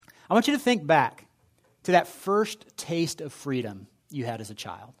I want you to think back to that first taste of freedom you had as a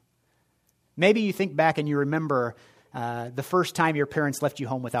child. Maybe you think back and you remember the first time your parents left you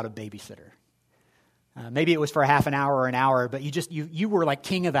home without a babysitter. Maybe it was for half an hour or an hour, but you were like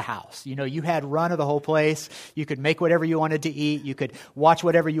king of the house. You know, you had run of the whole place. You could make whatever you wanted to eat. You could watch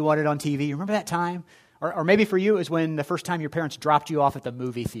whatever you wanted on TV. You remember that time? Or maybe for you it was when the first time your parents dropped you off at the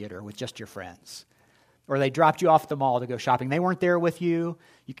movie theater with just your friends. Or they dropped you off at the mall to go shopping. They weren't there with you.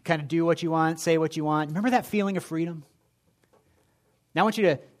 You could kind of do what you want, say what you want. Remember that feeling of freedom? Now I want you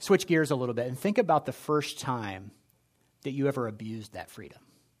to switch gears a little bit and think about the first time that you ever abused that freedom.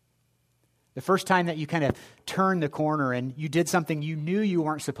 The first time that you kind of turned the corner and you did something you knew you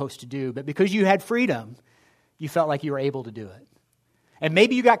weren't supposed to do, but because you had freedom, you felt like you were able to do it. And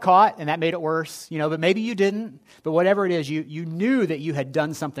maybe you got caught and that made it worse, but maybe you didn't. But whatever it is, you knew that you had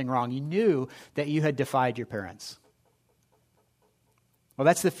done something wrong. You knew that you had defied your parents. Well,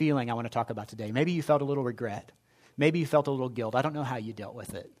 that's the feeling I want to talk about today. Maybe you felt a little regret. Maybe you felt a little guilt. I don't know how you dealt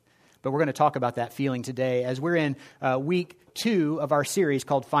with it. But we're going to talk about that feeling today as we're in week 2 of our series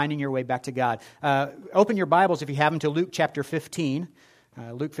called Finding Your Way Back to God. Open your Bibles, if you have them, to Luke chapter 15.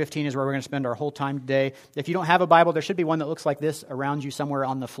 Luke 15 is where we're going to spend our whole time today. If you don't have a Bible, there should be one that looks like this around you somewhere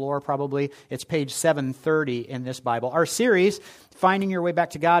on the floor probably. It's page 730 in this Bible. Our series, Finding Your Way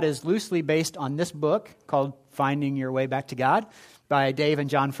Back to God, is loosely based on this book called Finding Your Way Back to God by Dave and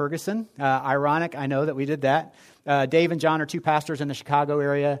John Ferguson. Ironic, I know that we did that. Dave and John are 2 pastors in the Chicago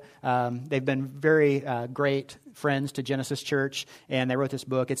area. They've been very great friends to Genesis Church, and they wrote this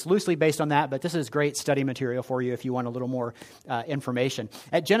book. It's loosely based on that, but this is great study material for you if you want a little more information.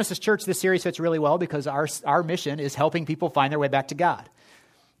 At Genesis Church, this series fits really well because our mission is helping people find their way back to God.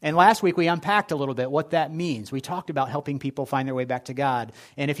 And last week, we unpacked a little bit what that means. We talked about helping people find their way back to God.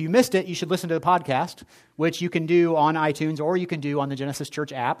 And if you missed it, you should listen to the podcast, which you can do on iTunes or you can do on the Genesis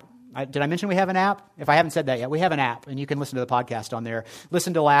Church app. Did I mention we have an app? If I haven't said that yet, we have an app, and you can listen to the podcast on there.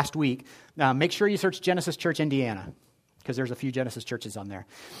 Listen to last week. Make sure you search Genesis Church Indiana, because there's a few Genesis churches on there.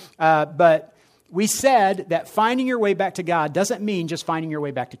 But we said that finding your way back to God doesn't mean just finding your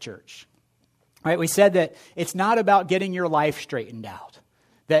way back to church. Right? We said that it's not about getting your life straightened out.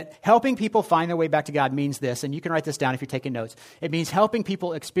 That helping people find their way back to God means this, and you can write this down if you're taking notes. It means helping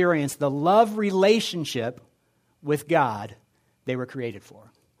people experience the love relationship with God they were created for.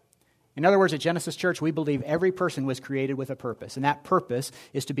 In other words, at Genesis Church, we believe every person was created with a purpose, and that purpose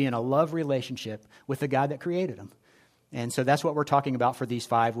is to be in a love relationship with the God that created them. And so that's what we're talking about for these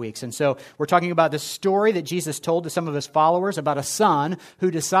 5 weeks. And so we're talking about the story that Jesus told to some of his followers about a son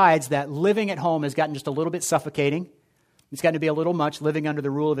who decides that living at home has gotten just a little bit suffocating. It's gotten to be a little much living under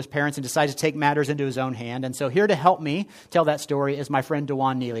the rule of his parents and decides to take matters into his own hand. And so here to help me tell that story is my friend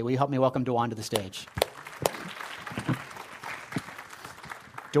DeJuan Neely. Will you help me welcome DeJuan to the stage?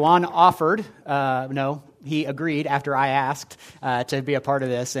 DeJuan offered, he agreed after I asked to be a part of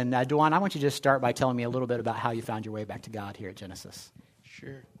this. And DeJuan, I want you to just start by telling me a little bit about how you found your way back to God here at Genesis.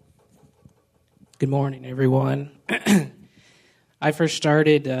 Sure. Good morning, everyone. I first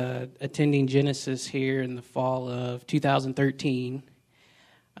started attending Genesis here in the fall of 2013.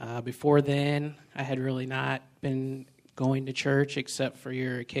 Before then, I had really not been going to church except for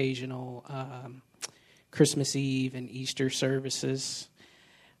your occasional Christmas Eve and Easter services.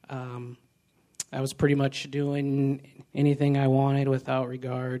 I was pretty much doing anything I wanted without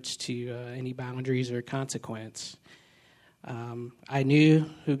regards to any boundaries or consequence. I knew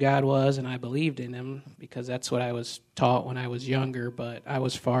who God was and I believed in him because that's what I was taught when I was younger, but I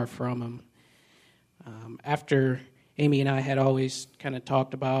was far from him. After Amy and I had always kind of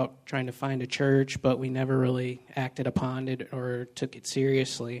talked about trying to find a church, but we never really acted upon it or took it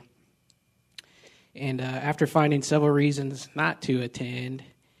seriously. And after finding several reasons not to attend,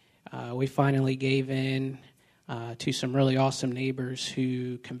 we finally gave in to some really awesome neighbors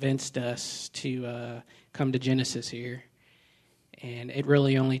who convinced us to come to Genesis here. And it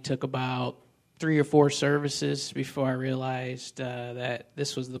really only took about 3 or 4 services before I realized that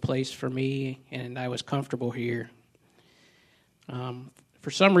this was the place for me and I was comfortable here.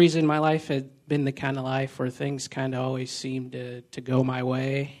 For some reason, my life had been the kind of life where things kind of always seemed to go my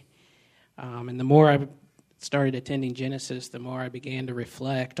way. And the more I started attending Genesis, the more I began to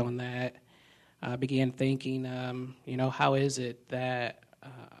reflect on that. I began thinking, how is it that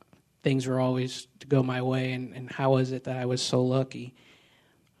things were always to go my way, and how is it that I was so lucky?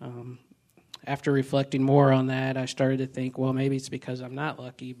 After reflecting more on that, I started to think, well, maybe it's because I'm not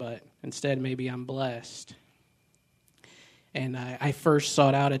lucky, but instead maybe I'm blessed. And I first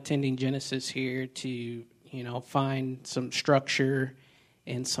sought out attending Genesis here to, find some structure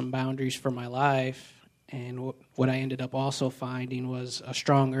and some boundaries for my life. And what I ended up also finding was a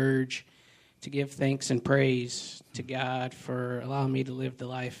strong urge to give thanks and praise to God for allowing me to live the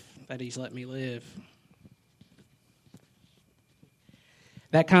life that He's let me live.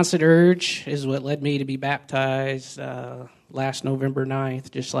 That constant urge is what led me to be baptized last November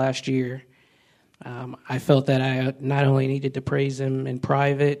 9th, just last year. I felt that I not only needed to praise Him in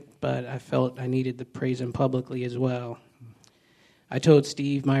private, but I felt I needed to praise Him publicly as well. I told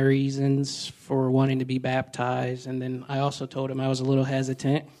Steve my reasons for wanting to be baptized, and then I also told him I was a little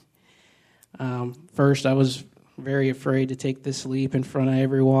hesitant. First, I was very afraid to take this leap in front of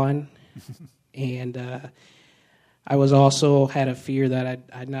everyone, and I was also had a fear that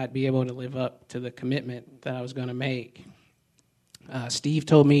I'd not be able to live up to the commitment that I was going to make. Steve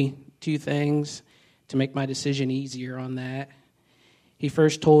told me two things to make my decision easier on that. He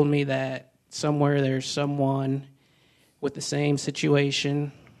first told me that somewhere there's someone with the same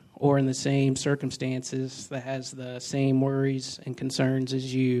situation or in the same circumstances that has the same worries and concerns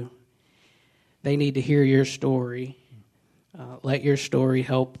as you. They need to hear your story. Let your story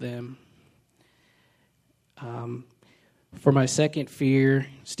help them. For my second fear,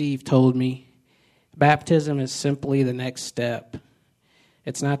 Steve told me, baptism is simply the next step.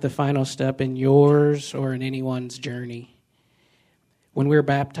 It's not the final step in yours or in anyone's journey. When we're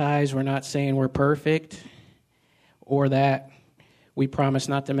baptized, we're not saying we're perfect or that we promise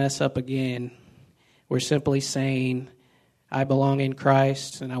not to mess up again. We're simply saying, I belong in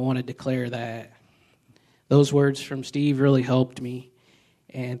Christ, and I want to declare that. Those words from Steve really helped me.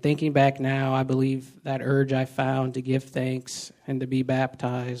 And thinking back now, I believe that urge I found to give thanks and to be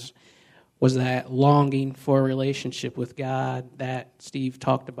baptized was that longing for a relationship with God that Steve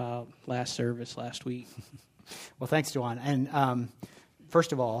talked about last service last week. Well, thanks, Dewan. And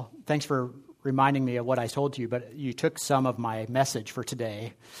first of all, thanks for reminding me of what I told you, but you took some of my message for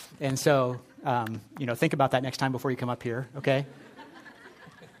today. And so, think about that next time before you come up here, okay?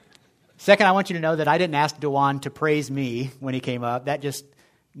 Second, I want you to know that I didn't ask Dewan to praise me when he came up. That just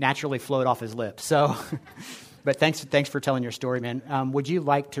naturally flowed off his lips. So, but thanks for telling your story, man. Would you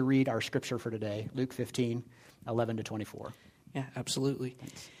like to read our scripture for today, Luke 15, 11 to 24? Yeah, absolutely.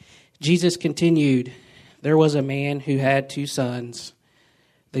 Thanks. Jesus continued, there was a man who had 2 sons.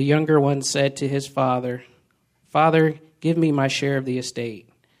 The younger one said to his father, Father, give me my share of the estate.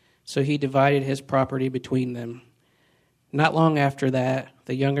 So he divided his property between them. Not long after that,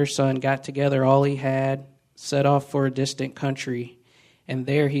 the younger son got together all he had, set off for a distant country, and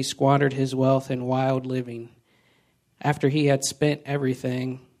there he squandered his wealth in wild living. After he had spent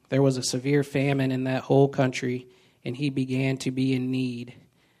everything, there was a severe famine in that whole country, and he began to be in need.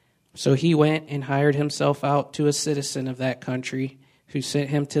 So he went and hired himself out to a citizen of that country, who sent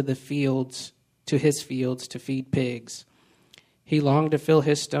him to his fields to feed pigs. He longed to fill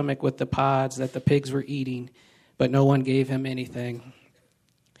his stomach with the pods that the pigs were eating, but no one gave him anything.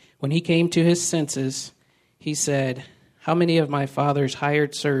 When he came to his senses, he said, How many of my father's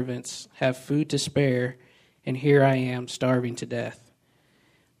hired servants have food to spare, and here I am starving to death?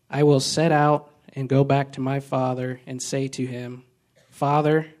 I will set out and go back to my father and say to him,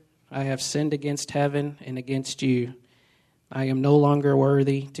 Father, I have sinned against heaven and against you. I am no longer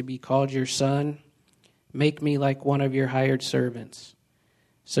worthy to be called your son. Make me like one of your hired servants.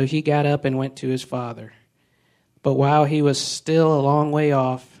 So he got up and went to his father. But while he was still a long way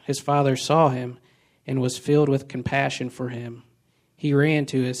off, his father saw him and was filled with compassion for him. He ran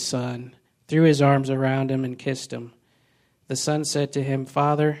to his son, threw his arms around him, and kissed him. The son said to him,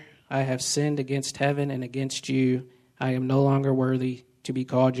 Father, I have sinned against heaven and against you. I am no longer worthy to be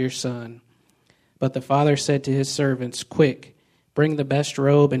called your son. But the father said to his servants, Quick, bring the best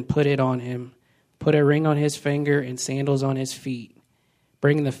robe and put it on him. Put a ring on his finger and sandals on his feet.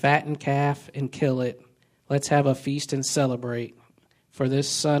 Bring the fattened calf and kill it. Let's have a feast and celebrate. For this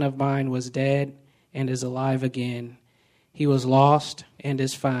son of mine was dead and is alive again. He was lost and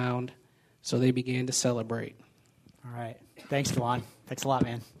is found. So they began to celebrate. All right. Thanks, Dewan. Thanks a lot,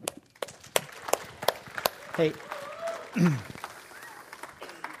 man. Hey.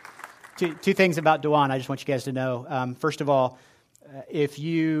 Two things about Dewan I just want you guys to know. First of all,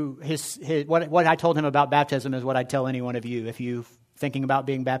 what I told him about baptism is what I'd tell any one of you. If you're thinking about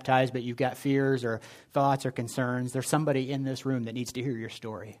being baptized, but you've got fears or thoughts or concerns, there's somebody in this room that needs to hear your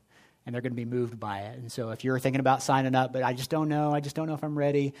story, and they're going to be moved by it. And so if you're thinking about signing up, but I just don't know if I'm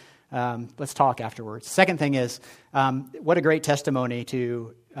ready, let's talk afterwards. Second thing is, what a great testimony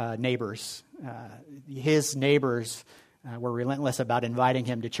to neighbors. His neighbors were relentless about inviting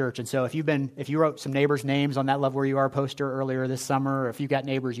him to church. And so if you wrote some neighbors' names on that Love Where You Are poster earlier this summer, or if you've got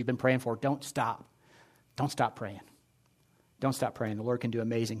neighbors you've been praying for, don't stop. Don't stop praying. Don't stop praying. The Lord can do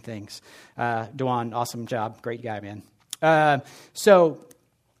amazing things. Dwan, awesome job. Great guy, man. So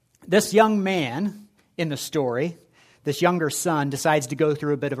this young man in the story, this younger son, decides to go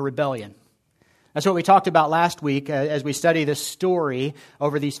through a bit of a rebellion. That's what we talked about last week as we study this story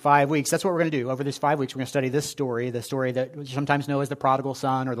over these 5 weeks. That's what we're going to do. Over these 5 weeks, we're going to study this story, the story that we sometimes know as the prodigal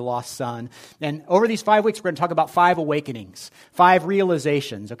son or the lost son. And over these 5 weeks, we're going to talk about 5 awakenings, 5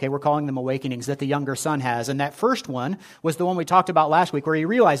 realizations. Okay, we're calling them awakenings that the younger son has. And that first one was the one we talked about last week, where he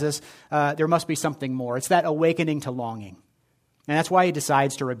realizes there must be something more. It's that awakening to longing. And that's why he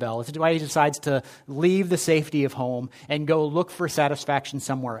decides to rebel. It's why he decides to leave the safety of home and go look for satisfaction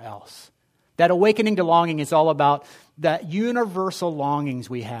somewhere else. That awakening to longing is all about that universal longings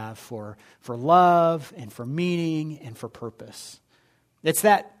we have for love and for meaning and for purpose. It's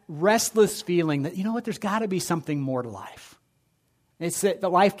that restless feeling that, you know what, there's got to be something more to life. It's that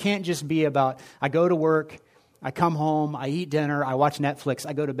life can't just be about, I go to work, I come home, I eat dinner, I watch Netflix,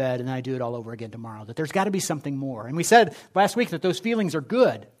 I go to bed, and then I do it all over again tomorrow. That there's got to be something more. And we said last week that those feelings are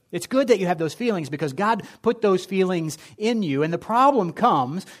good. It's good that you have those feelings because God put those feelings in you. And the problem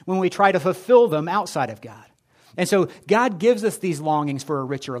comes when we try to fulfill them outside of God. And so God gives us these longings for a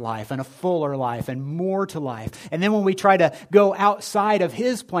richer life and a fuller life and more to life. And then when we try to go outside of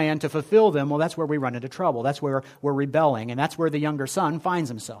His plan to fulfill them, well, that's where we run into trouble. That's where we're rebelling. And that's where the younger son finds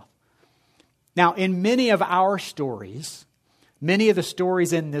himself. Now, in many of our stories, many of the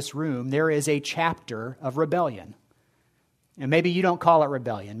stories in this room, there is a chapter of rebellion. And maybe you don't call it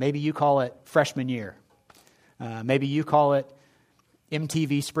rebellion. Maybe you call it freshman year. Maybe you call it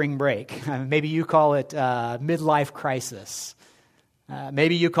MTV spring break. Maybe you call it midlife crisis.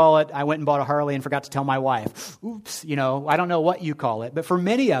 Maybe you call it, I went and bought a Harley and forgot to tell my wife. Oops, I don't know what you call it. But for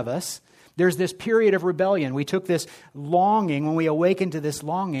many of us, there's this period of rebellion. We took this longing, when we awakened to this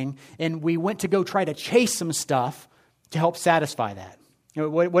longing, and we went to go try to chase some stuff to help satisfy that.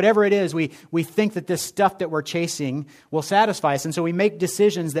 Whatever it is, we think that this stuff that we're chasing will satisfy us. And so we make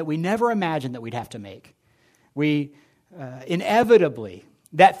decisions that we never imagined that we'd have to make. We inevitably,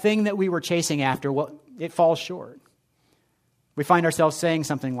 that thing that we were chasing after, well, it falls short. We find ourselves saying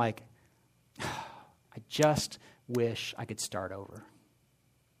something like, I just wish I could start over.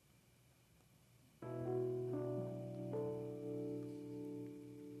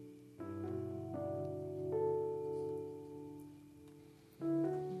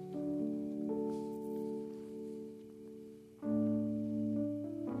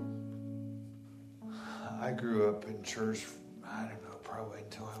 I grew up in church, I don't know, probably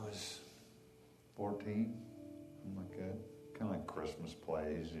until I was 14, something like that. Kind of like Christmas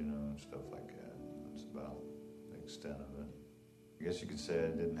plays, and stuff like that. That's about the extent of it. I guess you could say I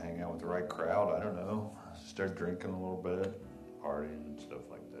didn't hang out with the right crowd, I don't know. Started drinking a little bit, partying and stuff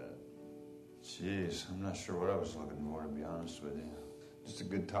like that. Jeez, I'm not sure what I was looking for, to be honest with you. Just a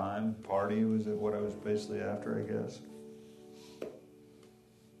good time, party was what I was basically after, I guess.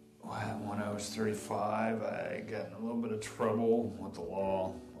 When I was 35, I got in a little bit of trouble with the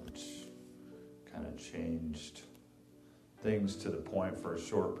law, which kind of changed things to the point for a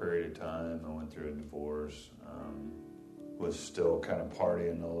short period of time. I went through a divorce, was still kind of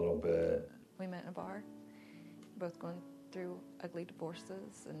partying a little bit. We met in a bar, both going through ugly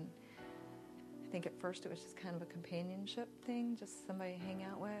divorces, and I think at first it was just kind of a companionship thing, just somebody to hang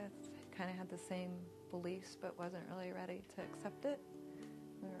out with, kind of had the same beliefs but wasn't really ready to accept it.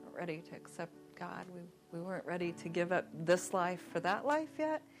 We weren't ready to accept God. We weren't ready to give up this life for that life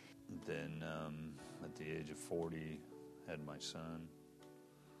yet. Then at the age of 40, had my son.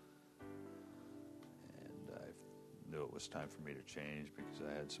 And I knew it was time for me to change because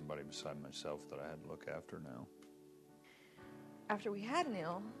I had somebody beside myself that I had to look after now. After we had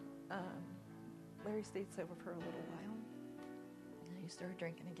Neil, Larry stayed sober for a little while. And he started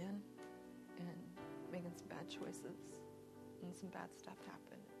drinking again and making some bad choices. And some bad stuff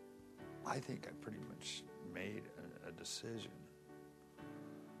happened. I think I pretty much made a decision.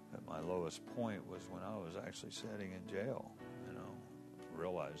 At my lowest point was when I was actually sitting in jail,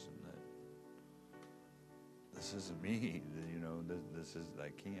 realizing that this isn't me. This is I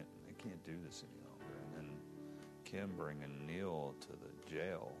can't do this any longer. And then Kim bringing Neil to the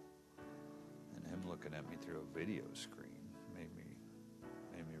jail and him looking at me through a video screen made me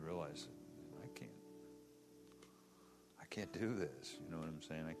realize that I can't do this. You know what I'm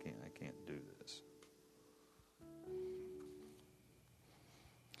saying? I can't do this.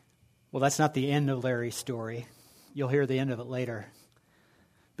 Well, that's not the end of Larry's story. You'll hear the end of it later.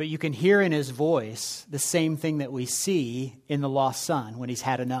 But you can hear in his voice the same thing that we see in the lost son when he's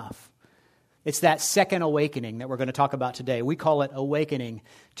had enough. It's that second awakening that we're going to talk about today. We call it awakening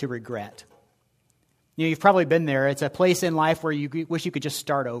to regret. You know, you've probably been there. It's a place in life where you wish you could just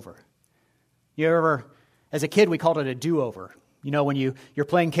start over. You ever, as a kid, we called it a do-over. You know, when you're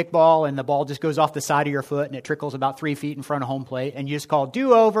playing kickball and the ball just goes off the side of your foot and it trickles about 3 feet in front of home plate, and you just call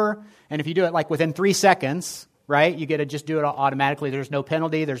do-over, and if you do it like within 3 seconds, right, you get to just do it automatically. There's no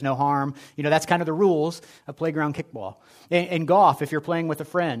penalty, there's no harm. You know, that's kind of the rules of playground kickball. In golf, if you're playing with a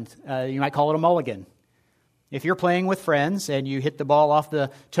friend, you might call it a mulligan. If you're playing with friends and you hit the ball off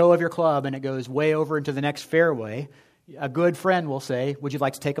the toe of your club and it goes way over into the next fairway, a good friend will say, would you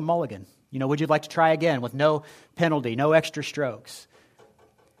like to take a mulligan? You know, would you like to try again with no penalty, no extra strokes?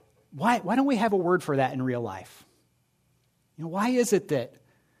 Why don't we have a word for that in real life? You know, why is it that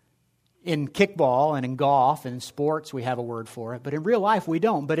in kickball and in golf and in sports we have a word for it, but in real life we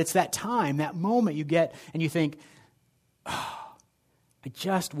don't? But it's that time, that moment you get and you think, oh, I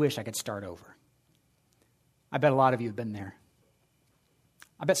just wish I could start over. I bet a lot of you have been there.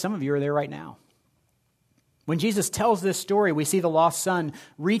 I bet some of you are there right now. When Jesus tells this story, we see the lost son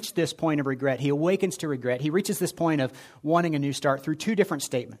reach this point of regret. He awakens to regret. He reaches this point of wanting a new start through 2 different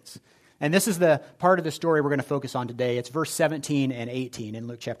statements. And this is the part of the story we're going to focus on today. It's verse 17 and 18 in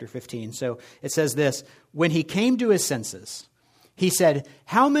Luke chapter 15. So it says this, when he came to his senses, he said,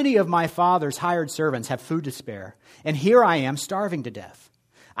 how many of my father's hired servants have food to spare? And here I am starving to death.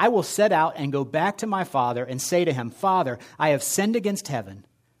 I will set out and go back to my father and say to him, Father, I have sinned against heaven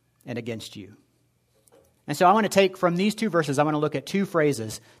and against you. And so I want to take from these 2 verses, I want to look at 2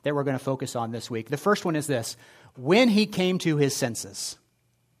 phrases that we're going to focus on this week. The first one is this, when he came to his senses.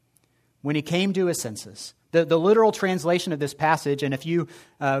 When he came to his senses. The literal translation of this passage, and if you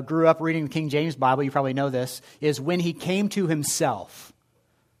grew up reading the King James Bible, you probably know this, is when he came to himself.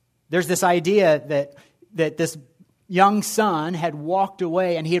 There's this idea that this young son had walked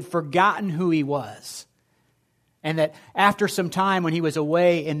away and he had forgotten who he was. And that after some time when he was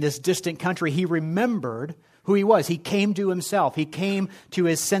away in this distant country, he remembered who he was. He came to himself. He came to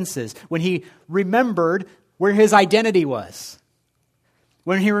his senses. When he remembered where his identity was.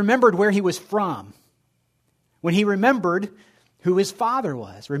 When he remembered where he was from. When he remembered who his father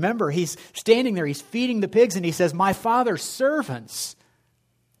was. Remember, he's standing there, he's feeding the pigs, and he says, my father's servants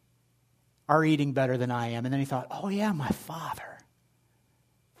are eating better than I am. And then he thought, oh yeah, my father.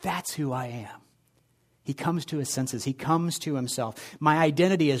 That's who I am. He comes to his senses. He comes to himself. My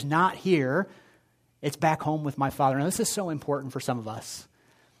identity is not here. It's back home with my father. Now, this is so important for some of us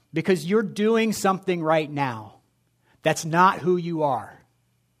because you're doing something right now that's not who you are.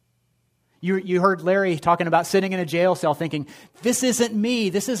 You heard Larry talking about sitting in a jail cell thinking, this isn't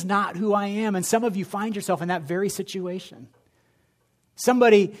me. This is not who I am. And some of you find yourself in that very situation.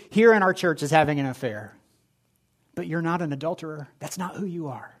 Somebody here in our church is having an affair, but you're not an adulterer. That's not who you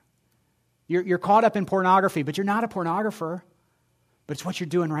are. You're caught up in pornography, but you're not a pornographer. But it's what you're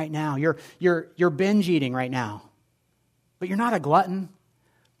doing right now. You're binge eating right now, but you're not a glutton.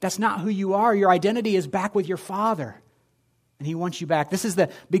 That's not who you are. Your identity is back with your Father, and He wants you back. This is the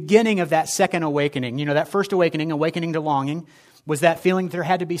beginning of that second awakening. You know, that first awakening to longing, was that feeling that there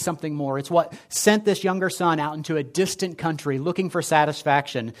had to be something more. It's what sent this younger son out into a distant country looking for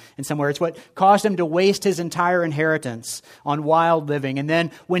satisfaction in somewhere. It's what caused him to waste his entire inheritance on wild living. And then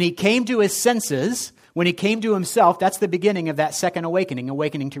when he came to his senses, when he came to himself, that's the beginning of that second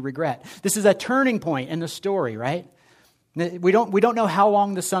awakening to regret. This is a turning point in the story, right? We don't know how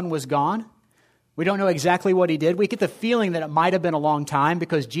long the son was gone. We don't know exactly what he did. We get the feeling that it might have been a long time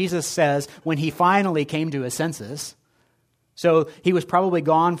because Jesus says when he finally came to his senses. So he was probably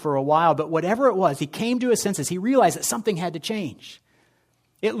gone for a while, but whatever it was, he came to his senses. He realized that something had to change.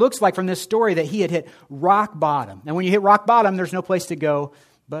 It looks like from this story that he had hit rock bottom. And when you hit rock bottom, there's no place to go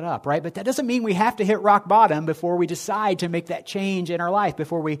but up, right? But that doesn't mean we have to hit rock bottom before we decide to make that change in our life,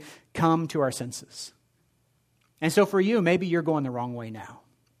 before we come to our senses. And so for you, maybe you're going the wrong way now.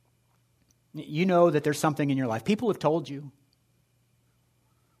 You know that there's something in your life. People have told you.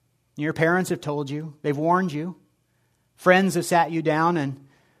 Your parents have told you. They've warned you. Friends have sat you down and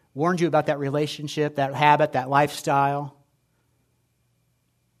warned you about that relationship, that habit, that lifestyle.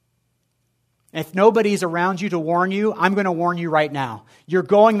 If nobody's around you to warn you, I'm going to warn you right now. You're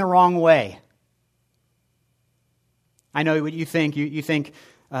going the wrong way. I know what you think. You think,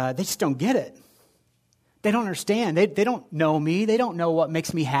 they just don't get it. They don't understand. They don't know me. They don't know what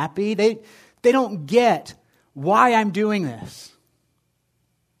makes me happy. They don't get why I'm doing this.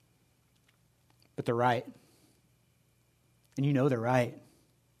 But they're right. And you know they're right.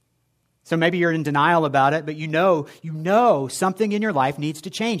 So maybe you're in denial about it, but you know something in your life needs to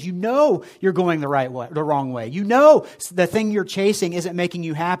change. You know you're going the wrong way. You know the thing you're chasing isn't making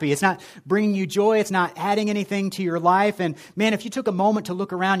you happy. It's not bringing you joy. It's not adding anything to your life. And man, if you took a moment to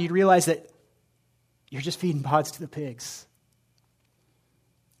look around, you'd realize that you're just feeding pods to the pigs.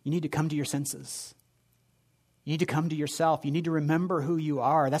 You need to come to your senses. You need to come to yourself. You need to remember who you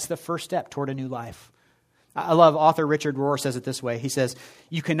are. That's the first step toward a new life. I love author Richard Rohr says it this way. He says,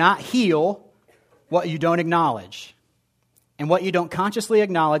 you cannot heal what you don't acknowledge. And what you don't consciously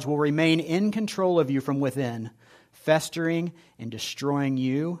acknowledge will remain in control of you from within, festering and destroying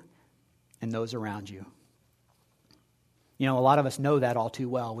you and those around you. You know, a lot of us know that all too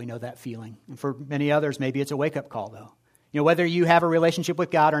well. We know that feeling. And for many others, maybe it's a wake-up call, though. You know, whether you have a relationship with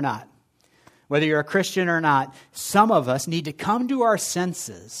God or not, whether you're a Christian or not, some of us need to come to our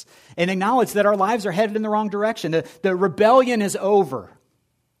senses and acknowledge that our lives are headed in the wrong direction. The rebellion is over.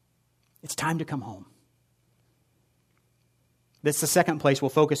 It's time to come home. That's the second place we'll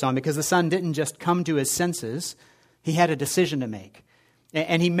focus on, because the son didn't just come to his senses. He had a decision to make.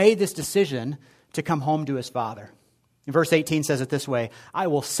 And he made this decision to come home to his father. And verse 18 says it this way, I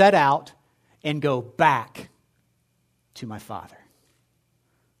will set out and go back to my father.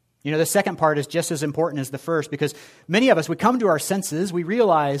 You know, the second part is just as important as the first, because many of us, we come to our senses, we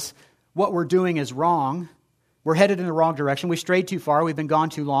realize what we're doing is wrong. We're headed in the wrong direction. We strayed too far. We've been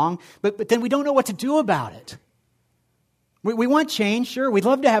gone too long. But then we don't know what to do about it. We want change, sure. We'd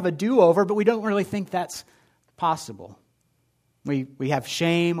love to have a do-over, but we don't really think that's possible. We have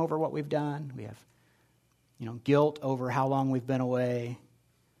shame over what we've done. We have, guilt over how long we've been away.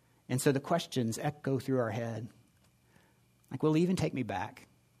 And so the questions echo through our head. Like, will he even take me back?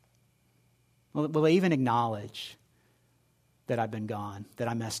 Will they even acknowledge that I've been gone, that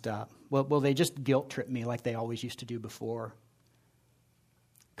I messed up? Will they just guilt trip me like they always used to do before?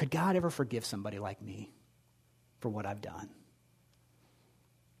 Could God ever forgive somebody like me for what I've done?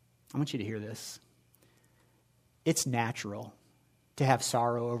 I want you to hear this. It's natural to have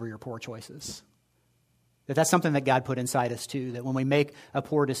sorrow over your poor choices. That's something that God put inside us too, that when we make a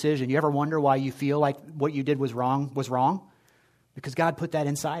poor decision, you ever wonder why you feel like what you did was wrong? Because God put that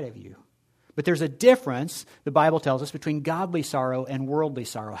inside of you. But there's a difference, the Bible tells us, between godly sorrow and worldly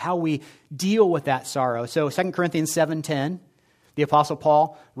sorrow, how we deal with that sorrow. So 2 Corinthians 7:10, the Apostle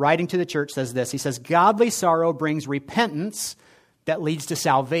Paul, writing to the church, says this. He says, godly sorrow brings repentance that leads to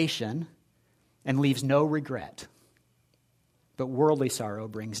salvation and leaves no regret. But worldly sorrow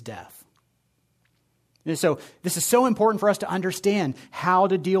brings death. And so this is so important for us to understand how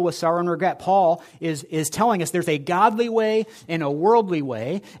to deal with sorrow and regret. Paul is telling us there's a godly way and a worldly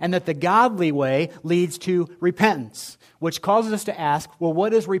way, and that the godly way leads to repentance, which causes us to ask, well,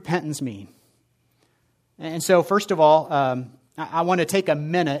 what does repentance mean? And so first of all, I want to take a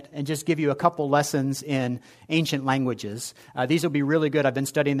minute and just give you a couple lessons in ancient languages. These will be really good. I've been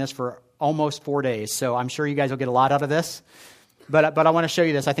studying this for almost 4 days, so I'm sure you guys will get a lot out of this. But I want to show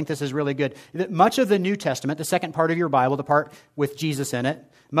you this. I think this is really good. Much of the New Testament, the second part of your Bible, the part with Jesus in it,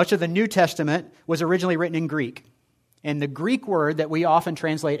 much of the New Testament was originally written in Greek. And the Greek word that we often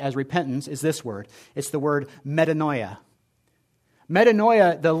translate as repentance is this word. It's the word metanoia.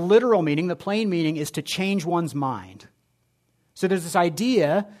 Metanoia, the literal meaning, the plain meaning, is to change one's mind. So there's this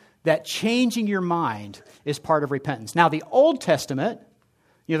idea that changing your mind is part of repentance. Now, the Old Testament,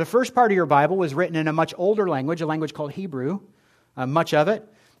 the first part of your Bible was written in a much older language, a language called Hebrew. Much of it.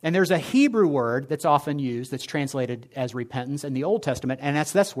 And there's a Hebrew word that's often used that's translated as repentance in the Old Testament, and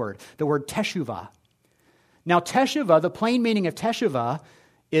that's this word, the word teshuvah. Now, teshuvah, the plain meaning of teshuvah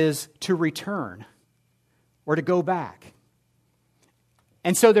is to return or to go back.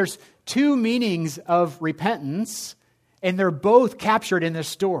 And so there's two meanings of repentance, and they're both captured in this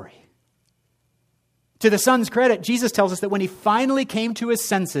story. To the son's credit, Jesus tells us that when he finally came to his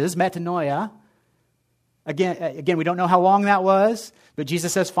senses, metanoia, Again, we don't know how long that was, but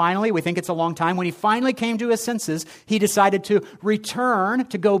Jesus says finally, we think it's a long time. When he finally came to his senses, he decided to return,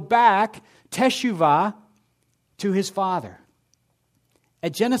 to go back, teshuvah, to his Father.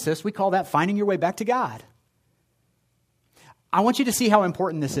 At Genesis, we call that finding your way back to God. I want you to see how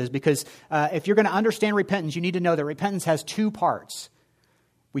important this is, because if you're going to understand repentance, you need to know that repentance has two parts.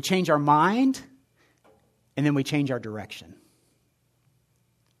 We change our mind, and then we change our direction.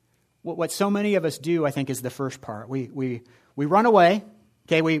 What so many of us do, I think, is the first part. We run away.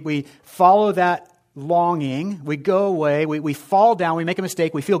 Okay, we follow that longing. We go away. We fall down. We make a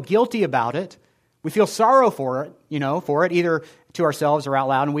mistake. We feel guilty about it. We feel sorrow for it, either to ourselves or out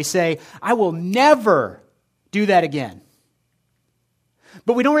loud. And we say, I will never do that again.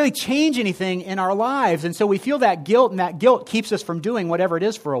 But we don't really change anything in our lives. And so we feel that guilt, and that guilt keeps us from doing whatever it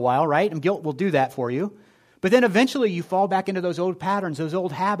is for a while, right? And guilt will do that for you. But then eventually you fall back into those old patterns, those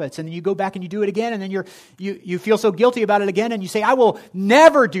old habits, and then you go back and you do it again, and then you feel so guilty about it again, and you say, I will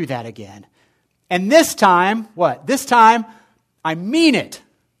never do that again. And this time, what? This time, I mean it.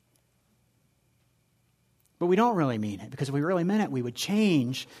 But we don't really mean it, because if we really meant it, we would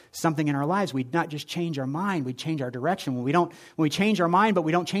change something in our lives. We'd not just change our mind, we'd change our direction. When we change our mind but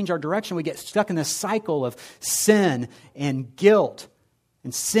we don't change our direction, we get stuck in this cycle of sin and guilt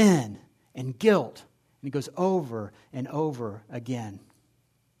and sin and guilt. And it goes over and over again.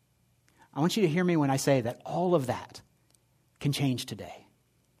 I want you to hear me when I say that all of that can change today.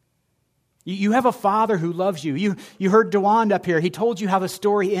 You have a Father who loves you. You heard DeWand up here. He told you how the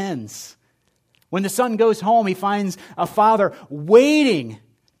story ends. When the son goes home, he finds a father waiting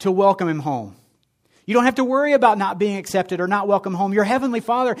to welcome him home. You don't have to worry about not being accepted or not welcome home. Your heavenly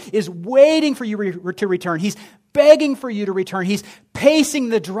Father is waiting for you to return. He's begging for you to return. He's pacing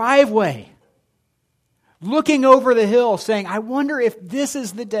the driveway, looking over the hill, saying, I wonder if this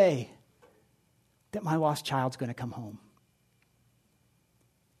is the day that my lost child's going to come home.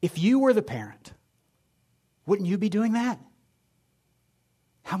 If you were the parent, wouldn't you be doing that?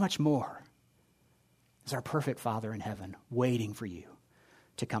 How much more is our perfect Father in heaven waiting for you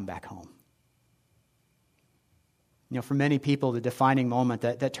to come back home? You know, for many people, the defining moment,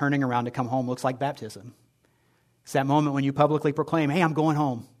 that turning around to come home, looks like baptism. It's that moment when you publicly proclaim, hey, I'm going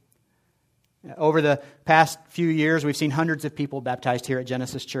home. Over the past few years, we've seen hundreds of people baptized here at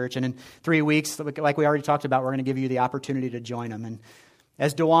Genesis Church. And in 3 weeks, like we already talked about, we're going to give you the opportunity to join them. And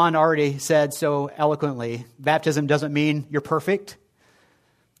as DeWand already said so eloquently, baptism doesn't mean you're perfect.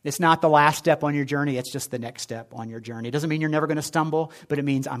 It's not the last step on your journey. It's just the next step on your journey. It doesn't mean you're never going to stumble, but it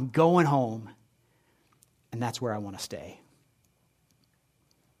means I'm going home, and that's where I want to stay.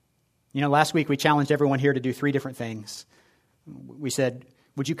 You know, last week we challenged everyone here to do 3 different things. We said,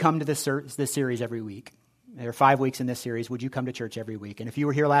 would you come to this series every week? There are 5 weeks in this series. Would you come to church every week? And if you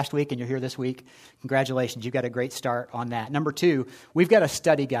were here last week and you're here this week, congratulations. You've got a great start on that. Number 2, we've got a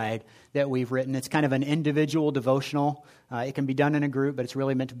study guide that we've written. It's kind of an individual devotional. It can be done in a group, but it's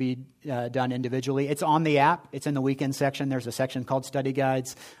really meant to be done individually. It's on the app. It's in the weekend section. There's a section called Study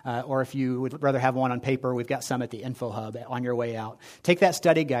Guides. Or if you would rather have one on paper, we've got some at the Info Hub on your way out. Take that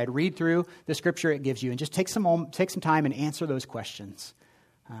study guide, read through the scripture it gives you, and just take some time and answer those questions.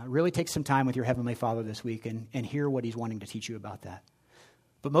 Really take some time with your Heavenly Father this week and hear what He's wanting to teach you about that.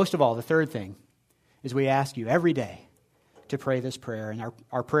 But most of all, the third thing is we ask you every day to pray this prayer. And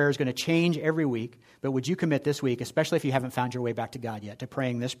our prayer is going to change every week. But would you commit this week, especially if you haven't found your way back to God yet, to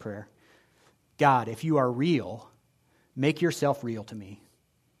praying this prayer? God, if you are real, make yourself real to me.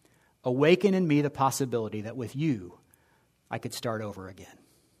 Awaken in me the possibility that with you, I could start over again.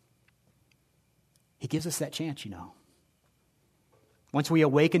 He gives us that chance, you know. Once we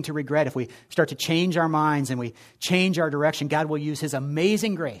awaken to regret, if we start to change our minds and we change our direction, God will use His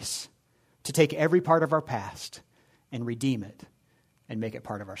amazing grace to take every part of our past and redeem it and make it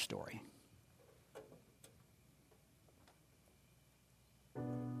part of our story.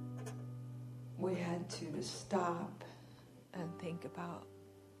 We had to stop and think about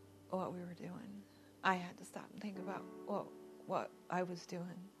what we were doing. I had to stop and think about what I was doing.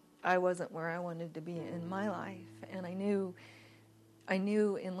 I wasn't where I wanted to be in my life, and I knew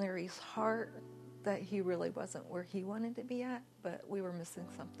in Larry's heart that he really wasn't where he wanted to be at, but we were missing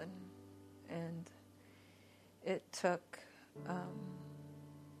something. And it took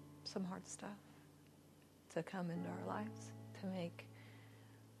some hard stuff to come into our lives to make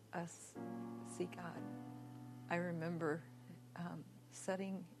us see God. I remember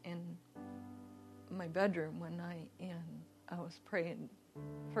sitting in my bedroom one night and I was praying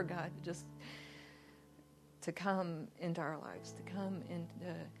for God to come into our lives, to come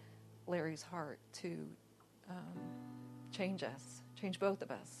into Larry's heart, to change us, change both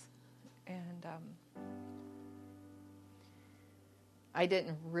of us. And I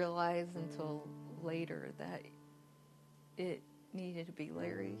didn't realize until later that it needed to be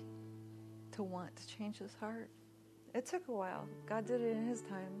Larry to want to change his heart. It took a while. God did it in His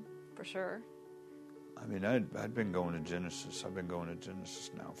time, for sure. I mean, I'd been going to Genesis. I've been going to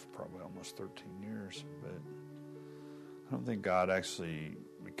Genesis now for probably almost 13 years. But I don't think God actually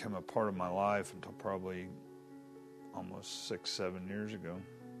became a part of my life until probably almost 6-7 years ago.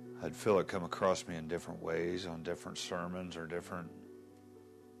 I'd feel it come across me in different ways, on different sermons or different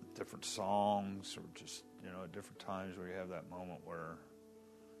songs, or just, at different times where you have that moment where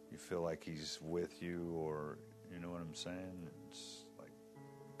you feel like He's with you, or, you know what I'm saying? It's like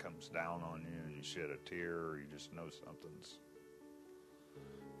it comes down on you and you shed a tear, or you just know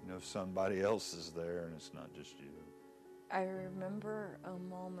somebody else is there and it's not just you. I remember a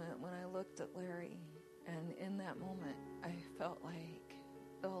moment when I looked at Larry, and in that moment I felt like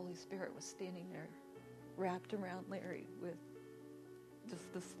the Holy Spirit was standing there wrapped around Larry with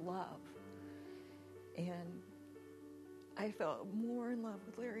just this love. And I felt more in love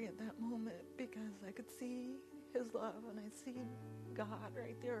with Larry at that moment because I could see his love and I see God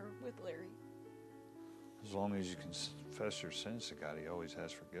right there with Larry. As long as you confess your sins to God, He always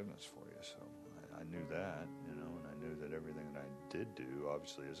has forgiveness for you. So I knew that, you know, and I knew that everything that I did do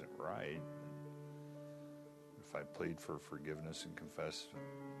obviously isn't right. If I plead for forgiveness and confess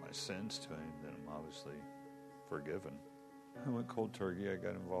my sins to Him, then I'm obviously forgiven. I went cold turkey. I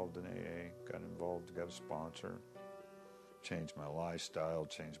got involved in AA, got a sponsor, changed my lifestyle,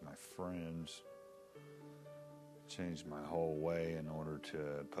 changed my friends, changed my whole way in order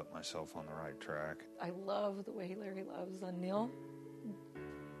to put myself on the right track. I love the way Larry loves on Neil.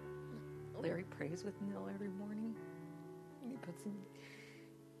 Larry prays with Neil every morning. He puts him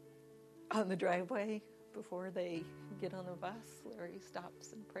on the driveway before they get on the bus. Larry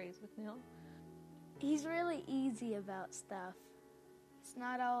stops and prays with Neil. He's really easy about stuff. It's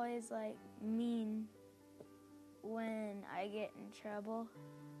not always like mean when I get in trouble.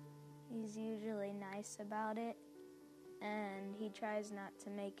 He's usually nice about it, and he tries not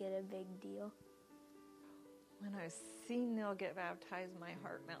to make it a big deal. When I see Neil get baptized, my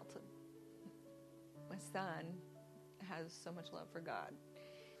heart melted. My son has so much love for God.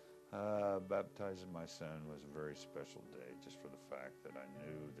 Baptizing my son was a very special day, just for the fact that I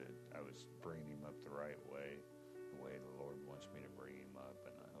knew that I was bringing him up the right way, the way the Lord wants me to bring him up,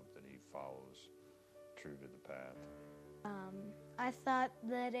 and I hope that he follows true to the path. I thought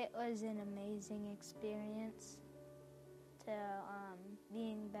that it was an amazing experience to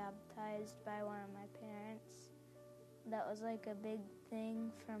being baptized by one of my parents. That was like a big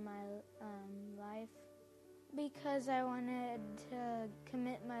thing for my life because I wanted to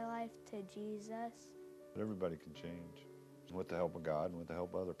commit my life to Jesus. But everybody can change with the help of God and with the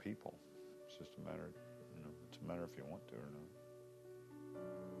help of other people. It's just a matter, you know, it's a matter if you want to or not.